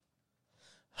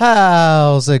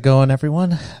How's it going,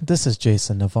 everyone? This is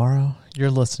Jason Navarro. You're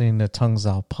listening to Tongues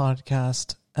Out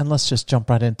Podcast, and let's just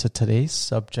jump right into today's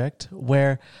subject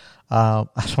where, I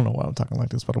don't know why I'm talking like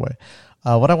this, by the way.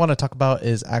 What I want to talk about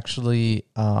is actually,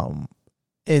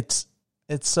 it's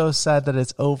so sad that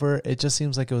it's over. It just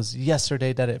seems like it was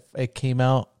yesterday that it came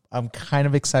out. I'm kind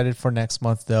of excited for next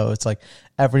month, though. It's like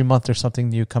every month there's something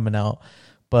new coming out.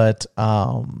 But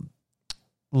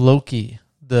Loki,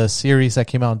 the series that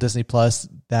came out on Disney Plus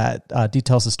that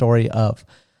details the story of,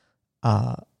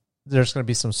 there's going to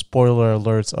be some spoiler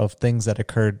alerts of things that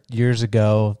occurred years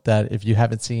ago that if you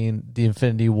haven't seen the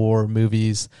Infinity War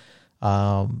movies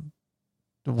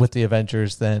with the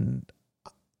Avengers, then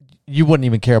you wouldn't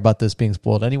even care about this being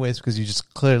spoiled anyways, because you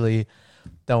just clearly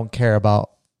don't care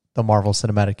about the Marvel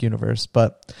Cinematic Universe.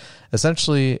 But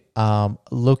essentially,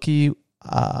 Loki,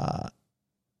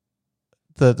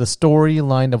 the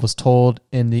storyline that was told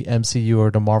in the MCU or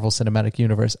the Marvel Cinematic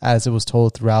Universe, as it was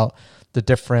told throughout the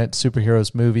different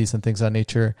superheroes movies and things of that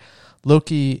nature,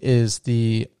 Loki is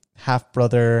the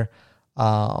half-brother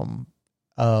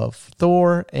of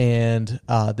Thor, and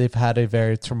they've had a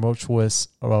very tumultuous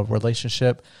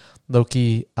relationship.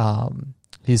 Loki,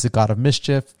 he's the god of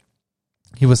mischief.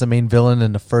 He was the main villain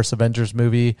in the first Avengers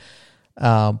movie.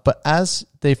 But as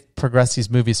they've progressed these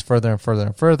movies further and further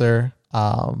and further,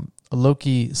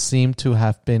 Loki seemed to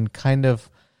have been kind of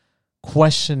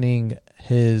questioning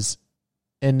his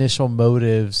initial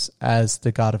motives as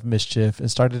the god of mischief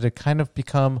and started to kind of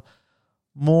become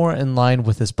more in line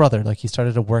with his brother. Like he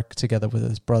started to work together with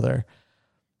his brother.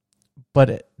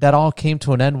 But that all came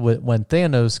to an end when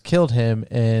Thanos killed him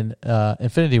in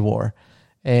Infinity War.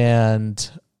 And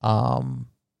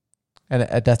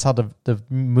that's how the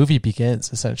movie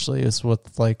begins, essentially, is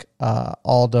with like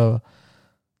all the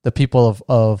people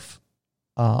of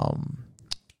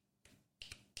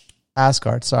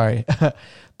Asgard, sorry.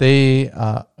 They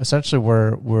essentially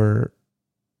were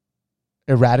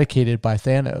eradicated by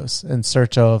Thanos in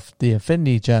search of the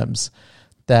Infinity Gems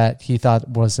that he thought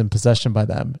was in possession by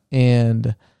them.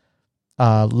 And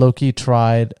Loki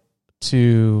tried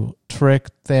to trick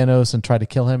Thanos and try to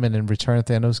kill him, and in return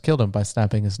Thanos killed him by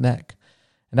snapping his neck.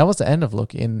 And that was the end of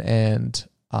Loki. And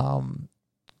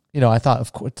I thought,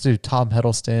 of course, dude, Tom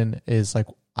Hiddleston is like,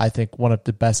 I think, one of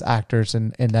the best actors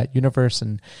in that universe.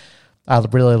 And I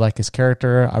really like his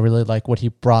character. I really like what he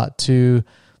brought to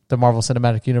the Marvel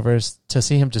Cinematic Universe. To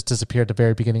see him just disappear at the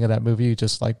very beginning of that movie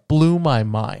just like blew my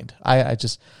mind. I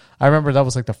remember that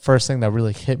was like the first thing that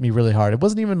really hit me really hard. It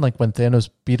wasn't even like when Thanos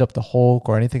beat up the Hulk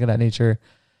or anything of that nature.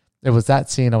 It was that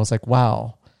scene. I was like,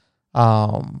 wow.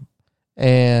 And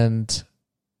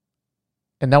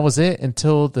that was it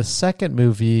until the second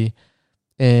movie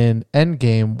in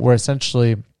Endgame, where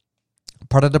essentially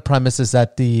part of the premise is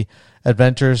that the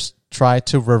Avengers try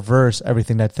to reverse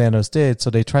everything that Thanos did.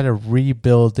 So they try to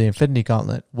rebuild the Infinity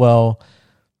Gauntlet. Well,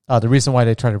 the reason why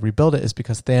they try to rebuild it is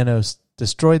because Thanos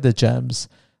destroyed the gems,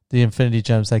 the Infinity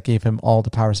Gems that gave him all the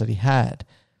powers that he had.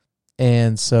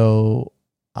 And so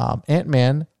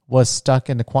Ant-Man was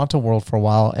stuck in the quantum world for a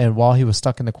while. And while he was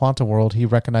stuck in the quantum world, he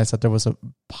recognized that there was a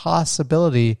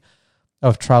possibility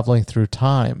of traveling through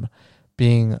time,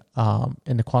 being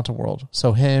in the quantum world.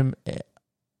 So him,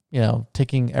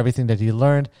 taking everything that he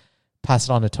learned, pass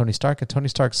it on to Tony Stark. And Tony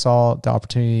Stark saw the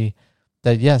opportunity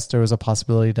that, yes, there was a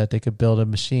possibility that they could build a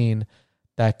machine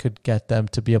that could get them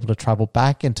to be able to travel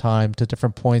back in time to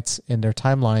different points in their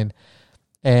timeline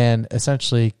and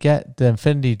essentially get the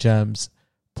Infinity Gems,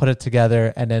 put it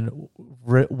together, and then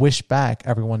wish back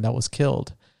everyone that was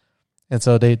killed. And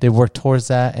so they worked towards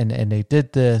that, and they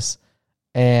did this.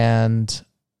 And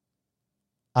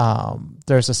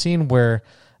there's a scene where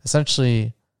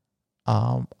essentially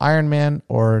Iron Man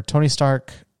or Tony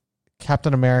Stark,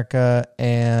 Captain America,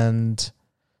 and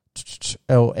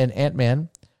Ant-Man,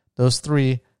 those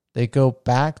three, they go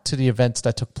back to the events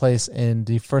that took place in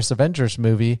the first Avengers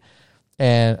movie.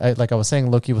 And like I was saying,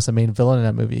 Loki was the main villain in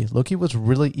that movie. Loki was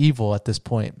really evil at this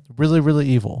point. Really, really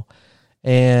evil.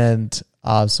 And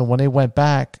so when they went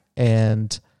back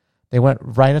and they went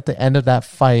right at the end of that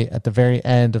fight, at the very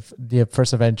end of the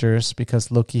first Avengers,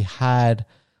 because Loki had...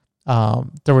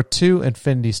 there were 2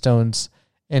 Infinity Stones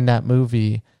in that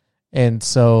movie. And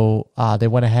so they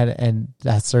went ahead and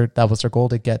that was their goal,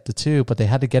 to get the 2. But they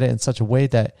had to get it in such a way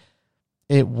that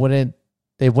they wouldn't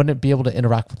be able to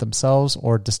interact with themselves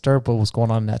or disturb what was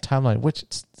going on in that timeline, which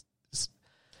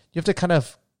you have to kind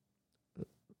of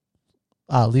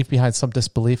leave behind some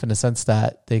disbelief in the sense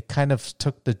that they kind of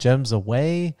took the gems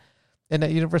away in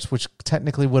that universe, which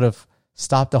technically would have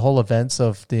stopped the whole events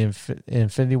of the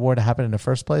Infinity War to happen in the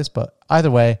first place. But either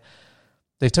way,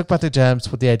 they took back the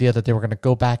gems with the idea that they were going to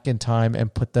go back in time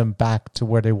and put them back to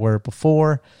where they were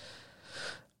before.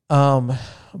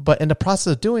 But in the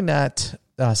process of doing that,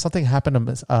 something happened.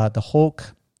 The Hulk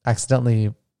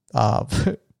accidentally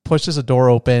pushes a door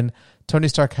open. Tony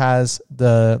Stark has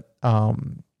the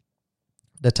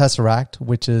Tesseract,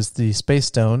 which is the Space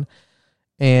Stone,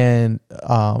 and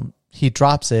he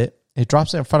drops it. He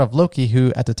drops it in front of Loki,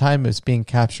 who at the time is being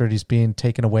captured. He's being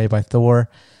taken away by Thor,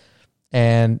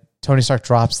 and Tony Stark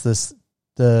drops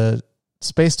the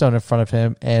Space Stone in front of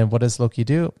him. And what does Loki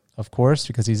do? Of course,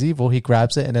 because he's evil, he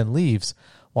grabs it and then leaves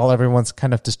while everyone's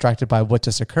kind of distracted by what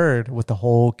just occurred with the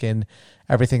Hulk and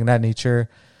everything of that nature.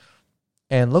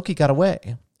 And Loki got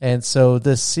away. And so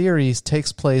this series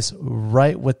takes place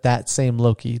right with that same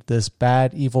Loki, this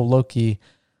bad, evil Loki.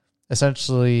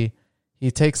 Essentially, he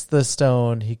takes the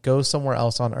stone, he goes somewhere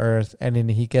else on Earth, and then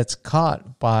he gets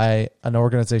caught by an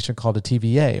organization called the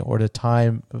TVA, or the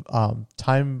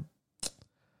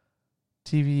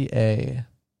TVA,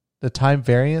 the Time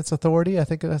Variance Authority. I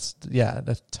think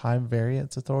the Time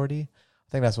Variance Authority.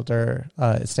 I think that's what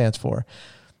it stands for.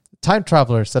 Time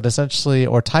travelers that essentially,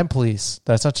 or time police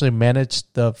that essentially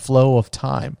manage the flow of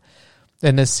time.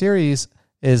 And this series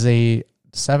is a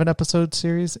 7-episode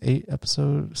series,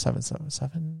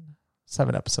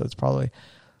 7 episodes probably,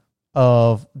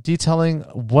 of detailing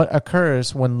what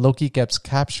occurs when Loki gets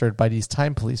captured by these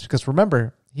time police. Because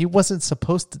remember, he wasn't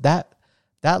supposed to, that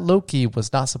Loki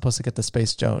was not supposed to get the Space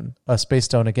Stone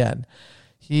again.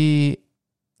 He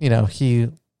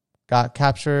got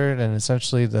captured, and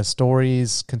essentially the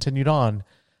stories continued on,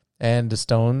 and the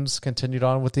stones continued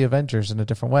on with the Avengers in a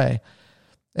different way.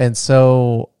 And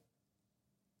so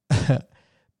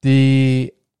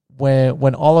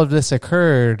when all of this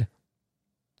occurred,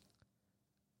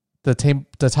 the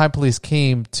time police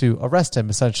came to arrest him,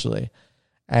 essentially.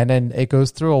 And then it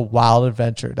goes through a wild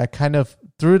adventure that kind of,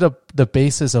 through the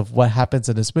basis of what happens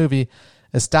in this movie,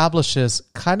 establishes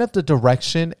kind of the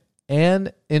direction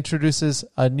and introduces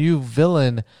a new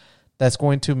villain that's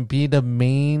going to be the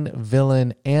main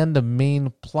villain and the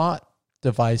main plot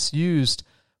device used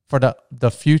for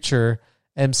the future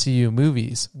MCU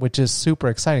movies, which is super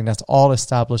exciting. That's all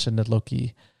established in the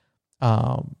Loki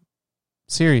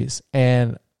series.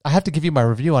 And I have to give you my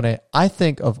review on it. I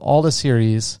think of all the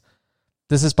series,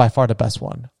 this is by far the best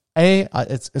one.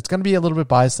 It's going to be a little bit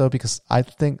biased, though, because I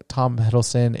think Tom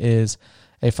Hiddleston is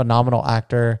a phenomenal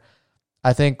actor.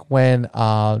 I think when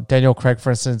Daniel Craig, for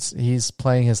instance, he's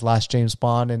playing his last James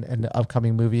Bond in the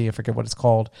upcoming movie, I forget what it's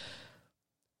called,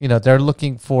 they're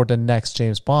looking for the next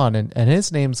James Bond, and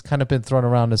his name's kind of been thrown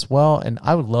around as well, and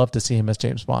I would love to see him as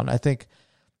James Bond.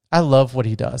 I love what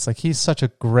he does. Like, he's such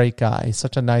a great guy. He's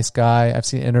such a nice guy. I've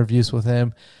seen interviews with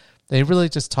him. And he really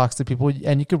just talks to people,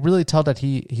 and you could really tell that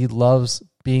he loves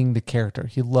being the character.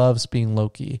 He loves being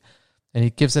Loki, and he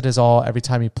gives it his all every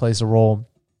time he plays a role,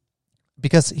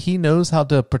 because he knows how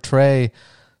to portray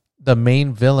the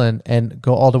main villain and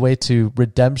go all the way to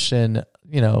redemption,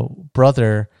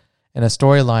 brother in a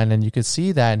storyline. And you could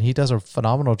see that, and he does a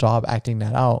phenomenal job acting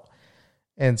that out.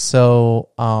 And so,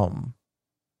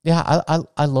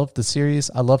 I love the series.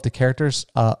 I love the characters.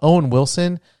 Owen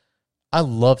Wilson, I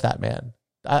love that man.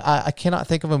 I cannot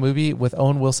think of a movie with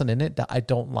Owen Wilson in it that I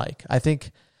don't like. I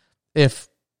think if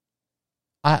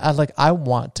I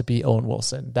want to be Owen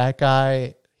Wilson, that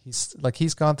guy,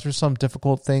 he's gone through some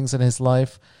difficult things in his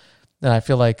life, and I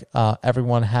feel like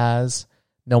everyone has.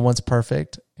 No one's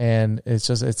perfect, and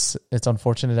it's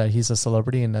unfortunate that he's a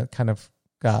celebrity and that kind of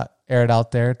got aired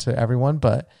out there to everyone.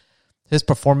 But his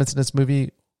performance in this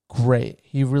movie, great.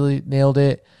 He really nailed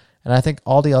it. And I think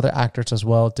all the other actors as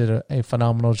well did a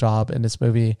phenomenal job in this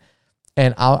movie.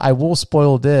 And I will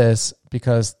spoil this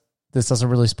because this doesn't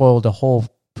really spoil the whole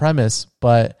premise.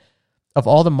 But of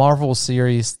all the Marvel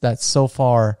series that so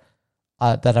far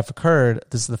that have occurred,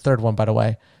 this is the third one, by the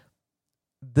way.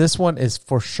 This one is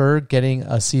for sure getting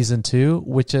a season 2,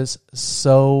 which is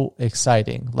so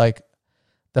exciting. Like,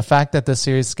 the fact that this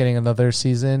series is getting another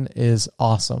season is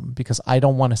awesome, because I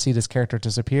don't want to see this character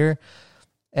disappear.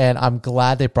 And I'm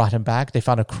glad they brought him back. They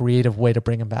found a creative way to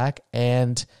bring him back.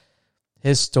 And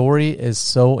his story is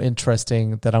so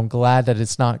interesting that I'm glad that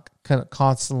it's not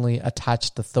constantly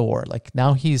attached to Thor. Like,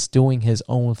 now he's doing his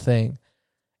own thing,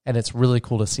 and it's really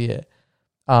cool to see it.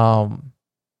 And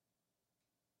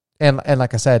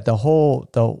like I said,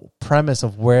 the premise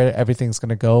of where everything's going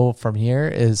to go from here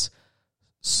is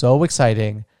so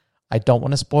exciting. I don't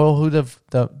want to spoil who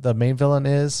the main villain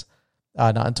is,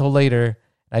 not until later.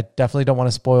 I definitely don't want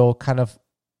to spoil kind of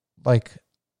like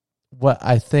what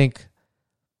I think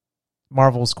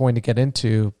Marvel's going to get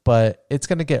into, but it's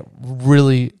going to get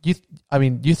really.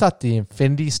 You thought the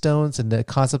Infinity Stones and the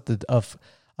concept of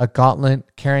a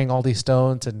gauntlet carrying all these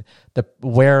stones and the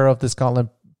wearer of this gauntlet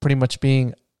pretty much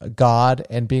being a god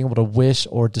and being able to wish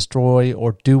or destroy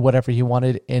or do whatever he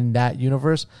wanted in that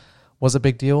universe was a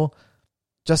big deal.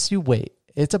 Just you wait.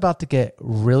 It's about to get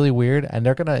really weird, and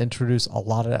they're going to introduce a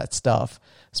lot of that stuff,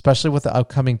 especially with the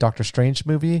upcoming Doctor Strange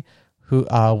movie,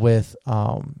 with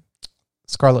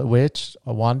Scarlet Witch,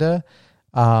 Wanda,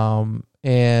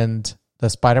 and the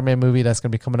Spider-Man movie that's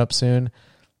going to be coming up soon.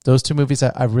 Those two movies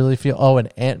I really feel. Oh,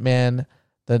 and Ant-Man,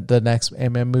 the next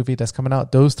Ant-Man movie that's coming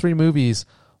out. Those three movies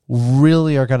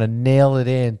really are going to nail it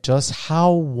in just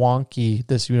how wonky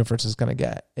this universe is going to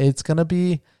get. It's going to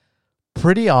be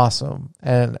pretty awesome,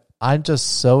 and I'm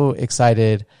just so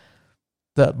excited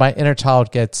that my inner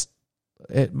child gets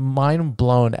mind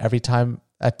blown every time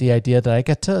at the idea that I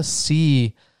get to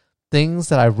see things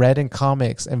that I read in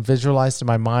comics and visualized in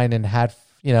my mind and had,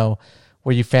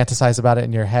 where you fantasize about it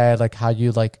in your head, like how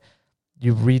you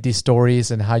read these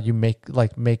stories and how you make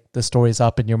the stories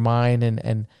up in your mind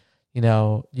and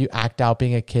you act out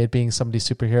being a kid, being some of these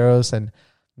superheroes. And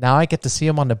now I get to see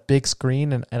them on the big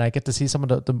screen and I get to see some of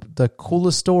the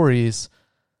coolest stories,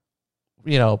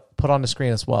 put on the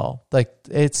screen as well. Like,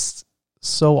 it's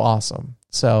so awesome.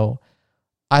 So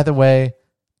either way,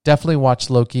 definitely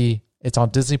watch Loki. It's on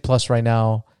Disney Plus right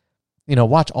now.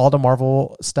 Watch all the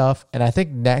Marvel stuff. And I think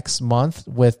next month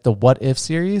with the What If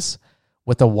series,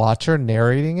 with the Watcher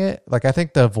narrating it, I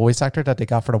think the voice actor that they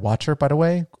got for the Watcher, by the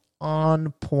way,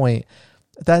 on point.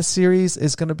 That series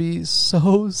is going to be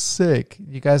so sick.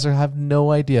 You guys have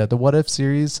no idea. The What If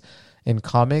series in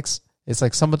comics is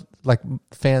some of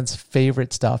fans'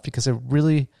 favorite stuff because it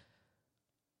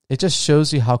just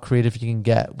shows you how creative you can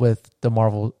get with the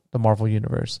Marvel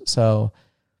universe. So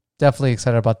definitely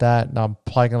excited about that. And I'm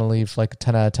probably going to leave a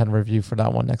 10 out of 10 review for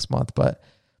that one next month, but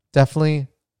definitely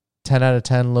 10 out of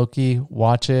 10 Loki.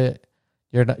 Watch it.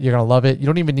 You're going to love it. You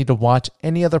don't even need to watch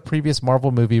any other previous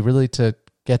Marvel movie really to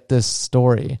get this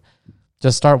story.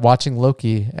 Just start watching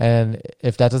Loki. And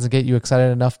if that doesn't get you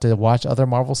excited enough to watch other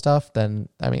Marvel stuff, then,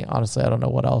 honestly, I don't know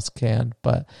what else can.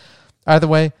 But either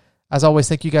way, as always,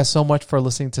 thank you guys so much for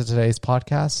listening to today's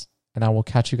podcast. And I will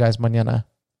catch you guys mañana.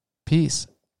 Peace.